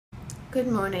Good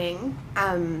morning.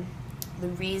 The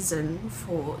reason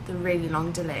for the really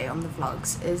long delay on the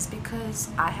vlogs is because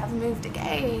I have moved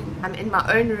again. I'm in my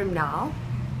own room now.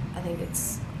 I think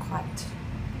it's quite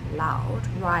loud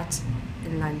right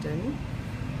in London.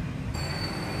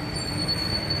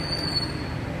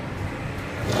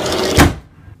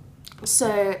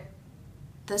 So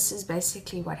this is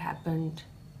basically what happened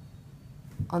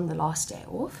on the last day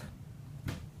off.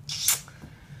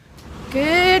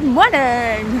 Good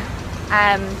morning.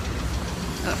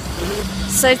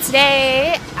 So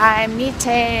today I'm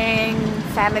meeting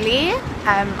family.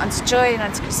 Auntie Joy and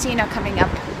Auntie Christine are coming up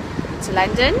to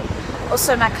London.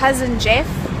 Also my cousin Geoff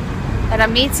that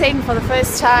I'm meeting for the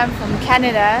first time from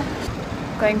Canada.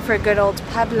 Going for a good old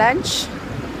pub lunch.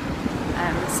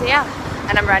 So yeah,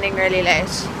 and I'm running really late.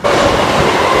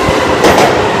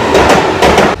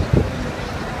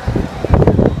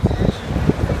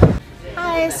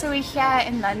 Hi, so we're here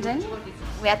in London.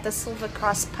 We're at the Silver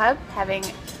Cross pub having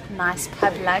a nice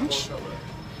pub lunch.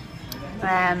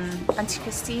 Auntie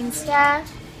Christine's here,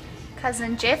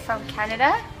 cousin Geoff from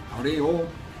Canada. Howdy all.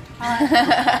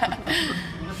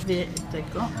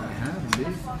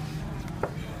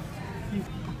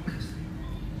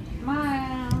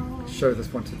 Smile. Show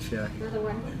this one to chair. Another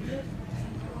one.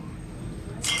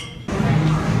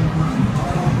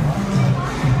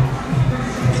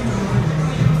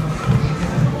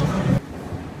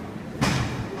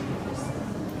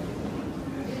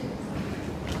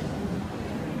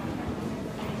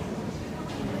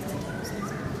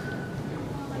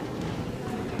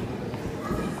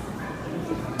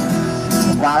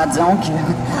 While I don't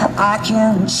care, I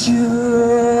can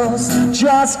choose.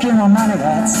 Just give me money,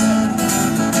 that's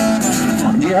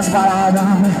just what I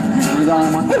want. With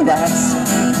all my that's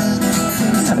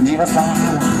just what I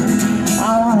want. I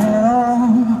want it all.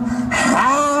 I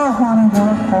want it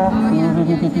all.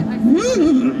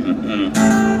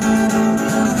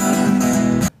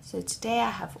 So today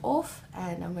I have off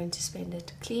and I'm going to spend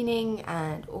it cleaning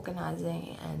and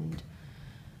organizing and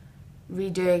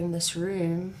redoing this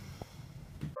room.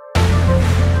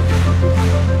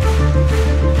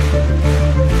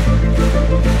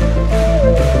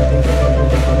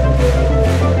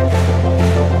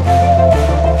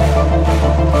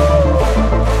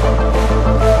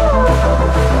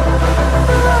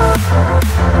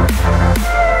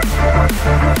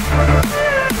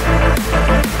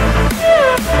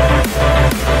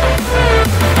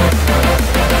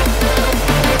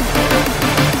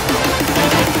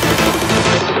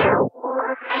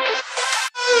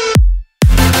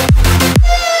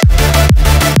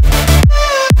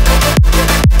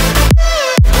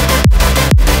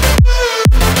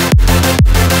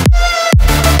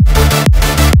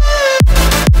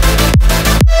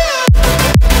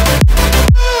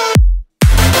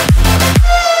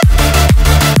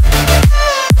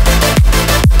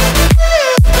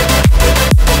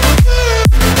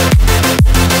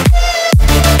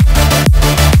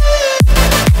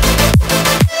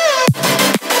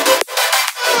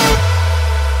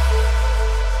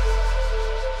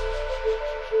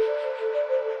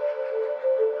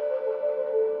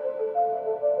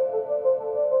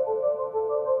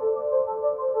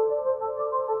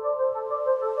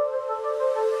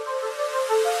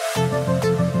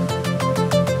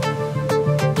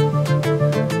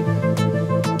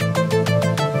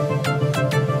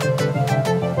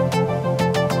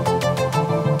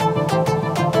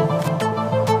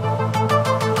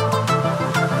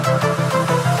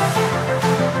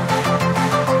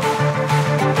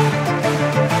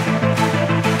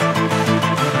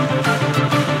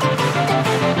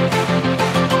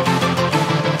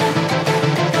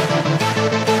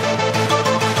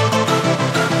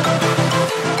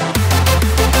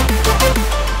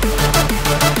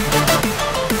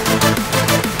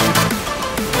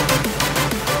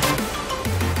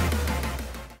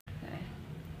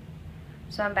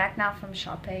 So I'm back now from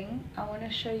shopping. I want to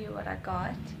show you what I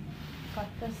got. Got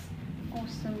this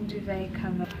awesome duvet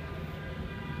cover.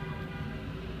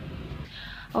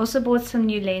 I also bought some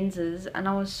new lenses and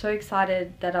I was so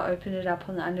excited that I opened it up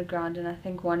on the underground and I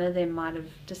think one of them might have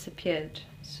disappeared.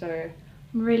 So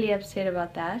I'm really upset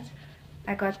about that.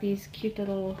 I got these cute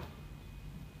little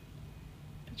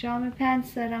pajama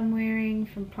pants that I'm wearing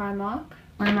from Primark.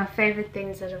 One of my favorite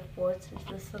things that I've bought is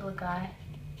this little guy.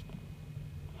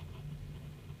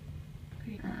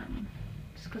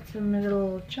 Just got some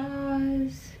little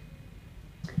jars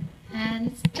and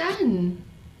it's done.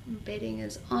 Bedding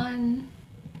is on.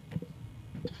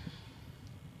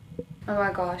 Oh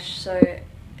my gosh, so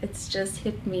it's just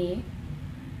hit me.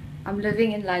 I'm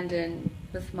living in London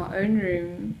with my own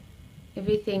room,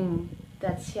 everything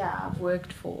that's here I've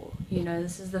worked for. You know,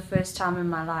 this is the first time in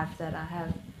my life that I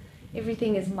have,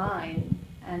 everything is mine,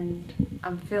 and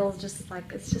I feel just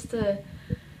like, it's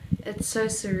so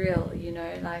surreal, you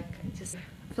know, like, just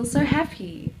feel so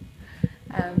happy.